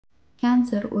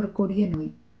Cancer ஒரு கொடிய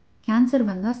நோய். கேன்சர்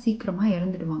வந்தால் சீக்கிரமாக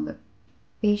இறந்துடுவாங்க.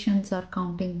 பேஷண்ட்ஸ் ஆர்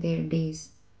கவுண்டிங் தேர் டேஸ்.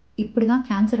 இப்படி தான்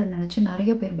கேன்சரை நினச்சி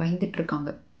நிறைய பேர்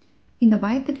பயந்துட்டுருக்காங்க. இந்த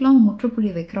பயத்துக்கெலாம்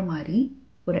முற்றுப்புள்ளி வைக்கிற மாதிரி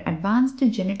ஒரு அட்வான்ஸ்டு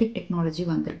ஜெனட்டிக் டெக்னாலஜி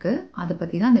வந்திருக்கு. அதை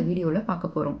பற்றி தான் இந்த வீடியோவில்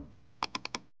பார்க்க போகிறோம்.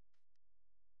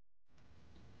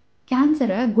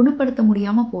 கேன்சரை குணப்படுத்த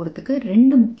முடியாமல் போகிறதுக்கு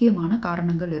 2 முக்கியமான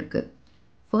காரணங்கள் இருக்குது.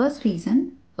 ஃபர்ஸ்ட் ரீசன்,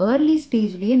 ஏர்லி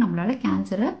ஸ்டேஜ்லேயே நம்மளால்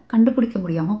கேன்சரை கண்டுபிடிக்க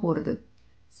முடியாமல் போகிறது.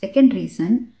 செகண்ட்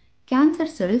ரீசன்,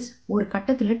 கேன்சர் செல்ஸ் ஒரு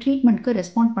கட்டத்தில் ட்ரீட்மெண்ட்க்கு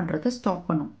ரெஸ்பாண்ட் பண்ணுறதை ஸ்டாப்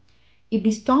பண்ணும்.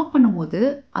 இப்படி ஸ்டாப் பண்ணும்போது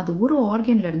அது ஒரு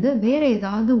ஆர்கன்லேருந்து வேறு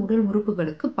ஏதாவது உடல்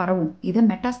உறுப்புகளுக்கு பரவும். இதை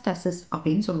மெட்டாஸ்டாசிஸ்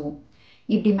அப்படின்னு சொல்லுவோம்.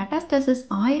 இப்படி மெட்டாஸ்டாசிஸ்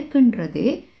ஆயிருக்குன்றதே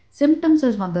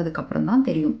சிம்டம்ஸஸ் வந்ததுக்கப்புறம் தான்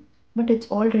தெரியும். But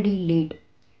it's already late.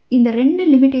 இந்த 2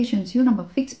 லிமிட்டேஷன்ஸையும் நம்ம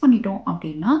ஃபிக்ஸ் பண்ணிட்டோம்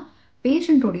அப்படின்னா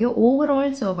பேஷண்ட்டோடைய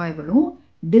ஓவரால் சர்வைவலும்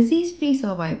டிசீஸ் ஃப்ரீ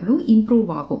சர்வைவலும் இம்ப்ரூவ்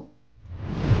ஆகும்.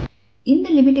 இந்த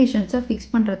லிமிட்டேஷன்ஸை ஃபிக்ஸ்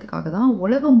பண்ணுறதுக்காக தான்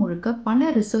உலகம் முழுக்க பல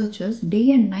researchers day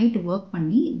and night work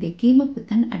பண்ணி they came up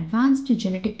with an advanced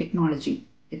genetic technology.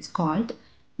 It's called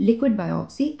liquid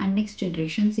biopsy and next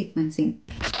generation sequencing.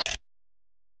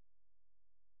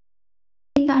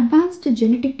 இந்த அட்வான்ஸ்டு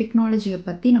ஜெனட்டிக் டெக்னாலஜியை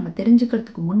பற்றி நம்ம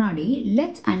தெரிஞ்சுக்கிறதுக்கு முன்னாடி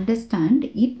லெட்ஸ் அண்டர்ஸ்டாண்ட்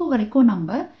இப்போ வரைக்கும்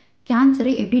நம்ம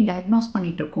கேன்சரை எப்படி டயக்னோஸ்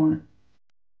பண்ணிட்டு இருக்கோம்னு.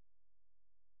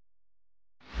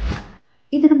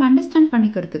 இதை நம்ம அண்டர்ஸ்டாண்ட்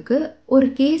பண்ணிக்கிறதுக்கு ஒரு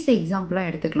கேஸ் எக்ஸாம்பிளாக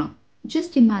எடுத்துக்கலாம்.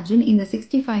 ஜஸ்ட் இமேஜின் இந்த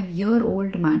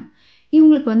 65-year-old மேன்.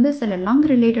 இவங்களுக்கு சில லங்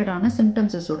ரிலேட்டடான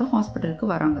சிம்டம்ஸஸோட ஹாஸ்பிட்டலுக்கு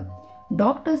வராங்க.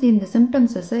 டாக்டர்ஸ் இந்த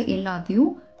சிம்டம்ஸஸை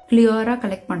எல்லாத்தையும் கிளியராக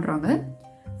கலெக்ட் பண்ணுறாங்க.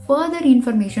 ஃபர்தர்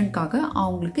இன்ஃபர்மேஷனுக்காக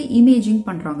அவங்களுக்கு இமேஜிங்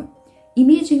பண்ணுறாங்க.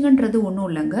 இமேஜிங்ன்றது ஒன்றும்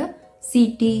இல்லைங்க,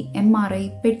 சிடி, எம்ஆர்ஐ,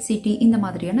 பெட் சிடி இந்த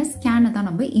மாதிரியான ஸ்கேனை தான்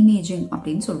நம்ம இமேஜிங்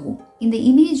அப்படின்னு சொல்லுவோம். இந்த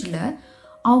இமேஜில்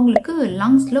அவங்களுக்கு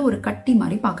லங்ஸில் ஒரு கட்டி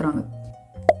மாதிரி பார்க்குறாங்க.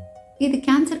 இது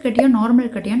கேன்சர் கட்டியா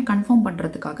நார்மல் கட்டியான்னு கன்ஃபார்ம்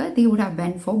பண்ணுறதுக்காக they would have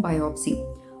went for biopsy.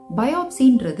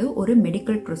 பயாப்சின்றது ஒரு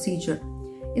மெடிக்கல் ப்ரொசீஜர்.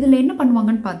 இதில் என்ன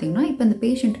பண்ணுவாங்கன்னு பார்த்தீங்கன்னா, இப்போ இந்த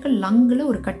பேஷண்ட்டுக்கு லங்கில்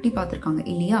ஒரு கட்டி பார்த்துருக்காங்க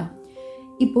இல்லையா?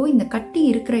 இப்போது இந்த கட்டி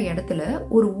இருக்கிற இடத்துல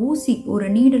ஒரு ஊசி, ஒரு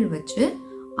நீடில் வச்சு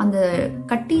அந்த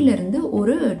கட்டியிலேருந்து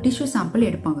ஒரு டிஷ்யூ சாம்பிள்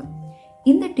எடுப்பாங்க.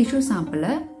 இந்த டிஷ்யூ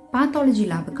சாம்பிளை பேத்தாலஜி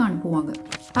லேபுக்கு அனுப்புவாங்க.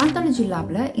 பேத்தாலஜி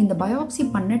லேபில் இந்த பயாப்சி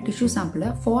பண்ண டிஷ்யூ சாம்பிளை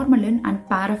ஃபார்மலின் அண்ட்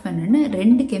பாரஃபின்னு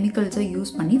 2 கெமிக்கல்ஸை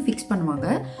யூஸ் பண்ணி ஃபிக்ஸ் பண்ணுவாங்க.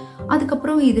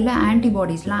 அதுக்கப்புறம் இதில்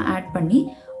ஆன்டிபாடிஸ்லாம் ஆட் பண்ணி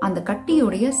அந்த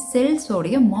கட்டியோடைய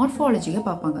செல்ஸோடைய மார்ஃபாலஜியை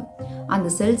பார்ப்பாங்க. அந்த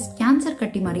செல்ஸ் கேன்சர்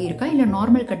கட்டி மாதிரி இருக்கா இல்லை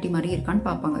நார்மல் கட்டி மாதிரி இருக்கான்னு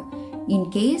பார்ப்பாங்க.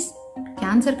 இன்கேஸ்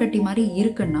கேன்சர் கட்டி மாதிரி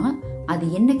இருக்குன்னா அது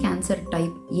என்ன கேன்சர்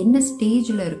டைப், என்ன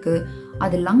ஸ்டேஜில் இருக்குது,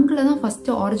 அது லங்கில் தான்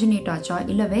ஃபஸ்ட்டு ஆரிஜினேட் ஆச்சா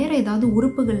இல்லை வேறு ஏதாவது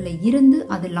உறுப்புகளில் இருந்து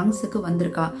அது லங்ஸுக்கு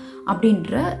வந்திருக்கா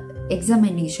அப்படின்ற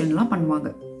எக்ஸாமினேஷன்லாம் பண்ணுவாங்க.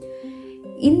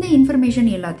 இந்த இன்ஃபர்மேஷன்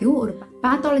எல்லாத்தையும் ஒரு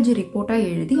பேத்தாலஜி ரிப்போர்ட்டாக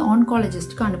எழுதி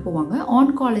ஆன்காலஜிஸ்ட்க்கு அனுப்புவாங்க.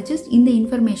 ஆன்காலஜிஸ்ட் இந்த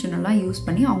இன்ஃபர்மேஷன் எல்லாம் யூஸ்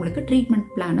பண்ணி அவங்களுக்கு ட்ரீட்மெண்ட்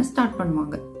பிளானை ஸ்டார்ட்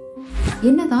பண்ணுவாங்க.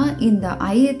 என்னதான் இந்த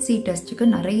IHC டெஸ்ட்டுக்கு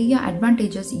நிறைய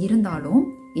அட்வான்டேஜஸ் இருந்தாலும்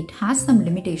it has some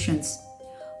limitations.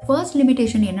 First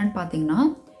limitation என்னன்னு பார்த்தீங்கன்னா,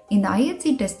 இந்த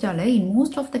IHC டெஸ்ட்டால் in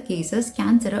most of the cases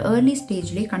கேன்சரை ஏர்லி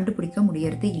ஸ்டேஜ்லேயே கண்டுபிடிக்க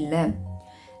முடியறது இல்லை.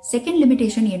 செகண்ட்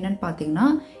லிமிடேஷன் என்னன்னு பார்த்தீங்கன்னா,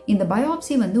 இந்த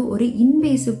பயாப்சி ஒரு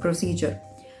இன்வேசிவ் ப்ரொசீஜர்.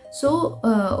 ஸோ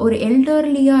ஒரு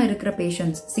எல்டர்லியாக இருக்கிற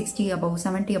பேஷண்ட்ஸ், 60 above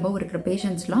 70 above இருக்கிற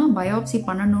பேஷண்ட்ஸ்லாம் பயாப்சி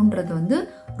பண்ணணுன்றது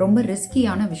ரொம்ப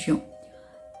ரிஸ்கியான விஷயம்.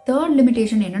 தேர்ட்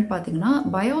லிமிடேஷன் என்னன்னு பார்த்தீங்கன்னா,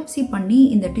 பயாப்சி பண்ணி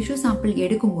இந்த டிஷ்யூ சாம்பிள்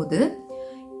எடுக்கும்போது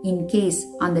இன்கேஸ்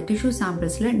அந்த டிஷ்யூ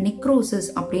சாம்பிள்ஸில் நெக்ரோசிஸ்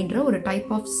அப்படின்ற ஒரு டைப்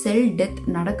ஆஃப் செல் டெத்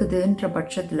நடக்குதுன்ற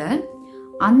பட்சத்தில்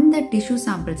அந்த டிஷ்யூ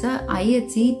சாம்பிள்ஸை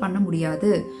IHC பண்ண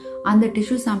முடியாது. அந்த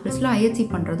டிஷ்யூ சாம்பிள்ஸில் IHC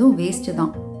பண்ணுறதும் வேஸ்ட்டு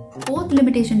தான். ஃபோர்த்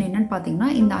லிமிடேஷன் என்னன்னு பார்த்தீங்கன்னா,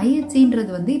 இந்த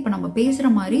IHCன்றது இப்போ நம்ம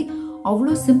பேசுகிற மாதிரி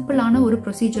அவ்வளோ சிம்பிளான ஒரு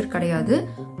ப்ரொசீஜர் கிடையாது.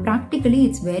 Practically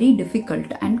it's very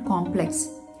difficult and complex.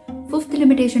 Fifth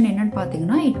limitation என்னன்னு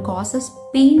பார்த்தீங்கன்னா, it causes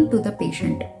pain to the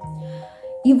patient.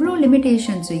 இவ்வளோ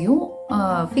லிமிடேஷன்ஸையும்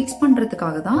ஃபிக்ஸ்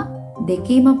பண்ணுறதுக்காக தான் they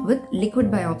came up with liquid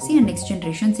biopsy and next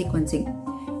generation sequencing.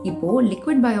 இப்போது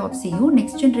லிக்விட் பயாப்சியும்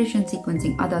நெக்ஸ்ட் ஜென்ரேஷன்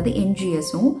சீக்வென்சிங் அதாவது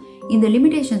NGSும் இந்த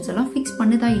லிமிடேஷன்ஸ் எல்லாம் ஃபிக்ஸ்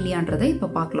பண்ணுதா இல்லையான்றதை இப்போ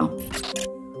பார்க்கலாம்.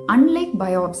 அன்லைக்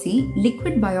பயாப்சி,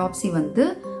 லிக்விட் பயாப்சி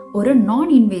ஒரு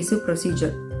நான் இன்வேசிவ்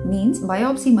ப்ரொசீஜர். மீன்ஸ்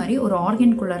பயாப்சி மாதிரி ஒரு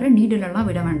ஆர்கன்குள்ளார நீடிலெல்லாம்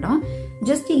விட வேண்டாம்.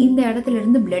 ஜஸ்ட் இந்த இடத்துல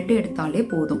இருந்து பிளட் எடுத்தாலே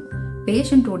போதும்.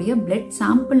 பேஷண்ட்டோடைய பிளட்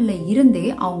சாம்பிளில் இருந்தே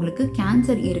அவங்களுக்கு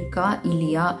கேன்சர் இருக்கா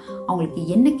இல்லையா, அவங்களுக்கு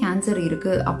என்ன கேன்சர்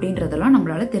இருக்குது அப்படின்றதெல்லாம்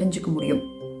நம்மளால் தெரிஞ்சுக்க முடியும்.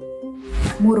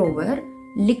 Moreover,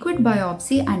 liquid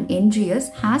biopsy and NGS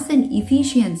has an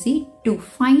efficiency to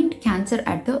find cancer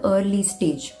at the early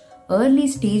stage. Early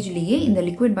stageலயே இந்த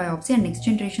liquid biopsy and next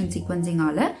generation sequencing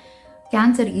ஆல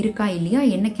கேன்சர் இருக்கா இல்லையா,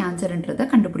 என்ன கேன்சர்ன்றதை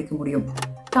கண்டுபிடிக்க முடியும்.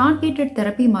 டார்கெட்டட்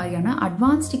தெரப்பி மாதிரியான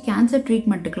அட்வான்ஸ்டு கேன்சர்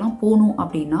ட்ரீட்மெண்ட்டுக்கெலாம் போகணும்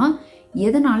அப்படின்னா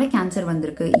எதனால் கேன்சர்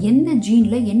வந்திருக்கு, எந்த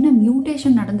ஜீனில் என்ன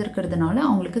மியூட்டேஷன் நடந்திருக்கிறதுனால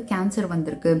அவங்களுக்கு கேன்சர்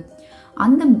வந்திருக்கு,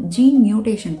 அந்த ஜீன்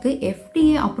மியூட்டேஷனுக்கு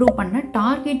FDA அப்ரூவ் பண்ண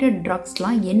டார்கெட்டட்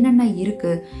ட்ரக்ஸ்லாம் என்னென்ன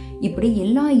இருக்குது, இப்படி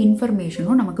எல்லா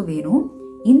இன்ஃபர்மேஷனும் நமக்கு வேணும்.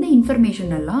 இந்த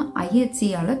இன்ஃபர்மேஷன் எல்லாம்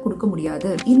IHCயால் கொடுக்க முடியாது.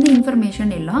 இந்த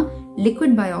இன்ஃபர்மேஷன் எல்லாம்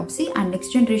liquid biopsy and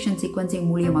next generation sequencing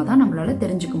மூலியமாக தான் நம்மளால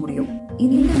தெரிஞ்சுக்க முடியும்.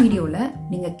 இந்த வீடியோவில்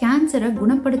நீங்கள் கேன்சரை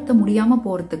குணப்படுத்த முடியாமல்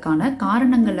போகிறதுக்கான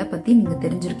காரணங்களை பற்றி நீங்கள்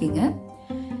தெரிஞ்சிருக்கீங்க.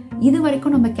 இது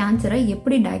வரைக்கும் நம்ம கேன்சரை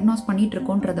எப்படி டயக்னோஸ் பண்ணிட்டு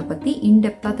இருக்கோன்றதை பற்றி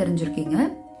இன்டெப்த்தாக தெரிஞ்சிருக்கீங்க.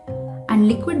 And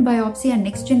liquid biopsy and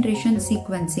next generation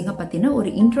சீக்வன்சிங்கை பற்றின ஒரு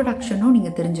இன்ட்ரோடக்ஷனும்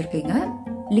நீங்கள் தெரிஞ்சிருக்கீங்க.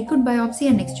 Liquid biopsy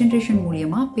and next generation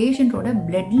மூலியமாக பேஷண்ட்டோட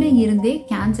பிளட்ல இருந்தே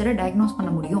கேன்சரை டயக்னோஸ் பண்ண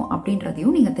முடியும்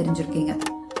அப்படின்றதையும் நீங்கள் தெரிஞ்சிருக்கீங்க.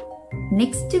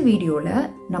 நெக்ஸ்ட் வீடியோவில்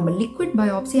நம்ம liquid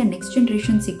biopsy and next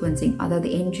generation sequencing அதாவது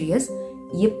NGS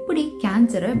எப்படி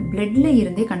கேன்சரை பிளட்ல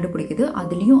இருந்தே கண்டுபிடிக்குது,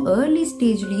 அதுலேயும் ஏர்லி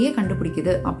ஸ்டேஜ்லேயே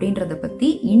கண்டுபிடிக்குது அப்படின்றத பற்றி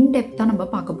இன்டெப்த்தாக நம்ம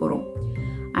பார்க்க போகிறோம்.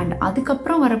 அண்ட்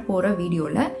அதுக்கப்புறம் வரப்போகிற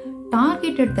வீடியோவில்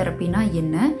டார்கெட்டட் தெரப்பினா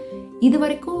என்ன, இது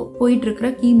வரைக்கும் போயிட்டு இருக்கிற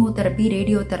கீமோதெரப்பி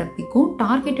ரேடியோ தெரப்பிக்கும்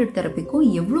டார்கெட்டட் தெரப்பிக்கும்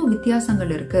எவ்வளோ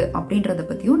வித்தியாசங்கள் இருக்குது அப்படின்றத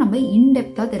பற்றியும் நம்ம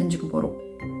இன்டெப்த்தாக தெரிஞ்சுக்க போகிறோம்.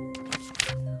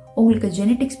 உங்களுக்கு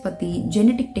ஜெனட்டிக்ஸ் பற்றி,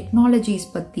 ஜெனட்டிக்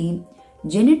டெக்னாலஜிஸ் பற்றி,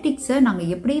 ஜெனட்டிக்ஸை நாங்கள்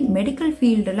எப்படி மெடிக்கல்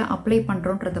ஃபீல்டில் அப்ளை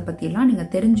பண்ணுறோன்றதை பற்றியெல்லாம்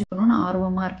நீங்கள் தெரிஞ்சுக்கணும்னு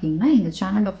ஆர்வமாக இருக்கீங்கன்னா எங்கள்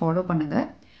சேனலை ஃபாலோ பண்ணுங்கள்.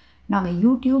 நாங்கள்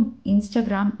யூடியூப்,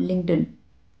 இன்ஸ்டாகிராம், லிங்க்டின்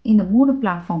இந்த 3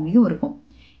 பிளாட்ஃபார்ம்லேயும் இருக்கோம்.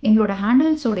 எங்களோட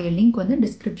ஹேண்டில்ஸோடைய லிங்க் வந்து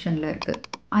டிஸ்கிரிப்ஷனில் இருக்குது.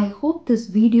 I hope this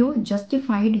video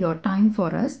justified your time for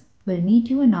us. We'll meet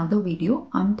you in another video.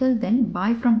 Until then,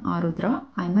 bye from Arudra.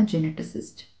 I'm a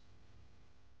geneticist.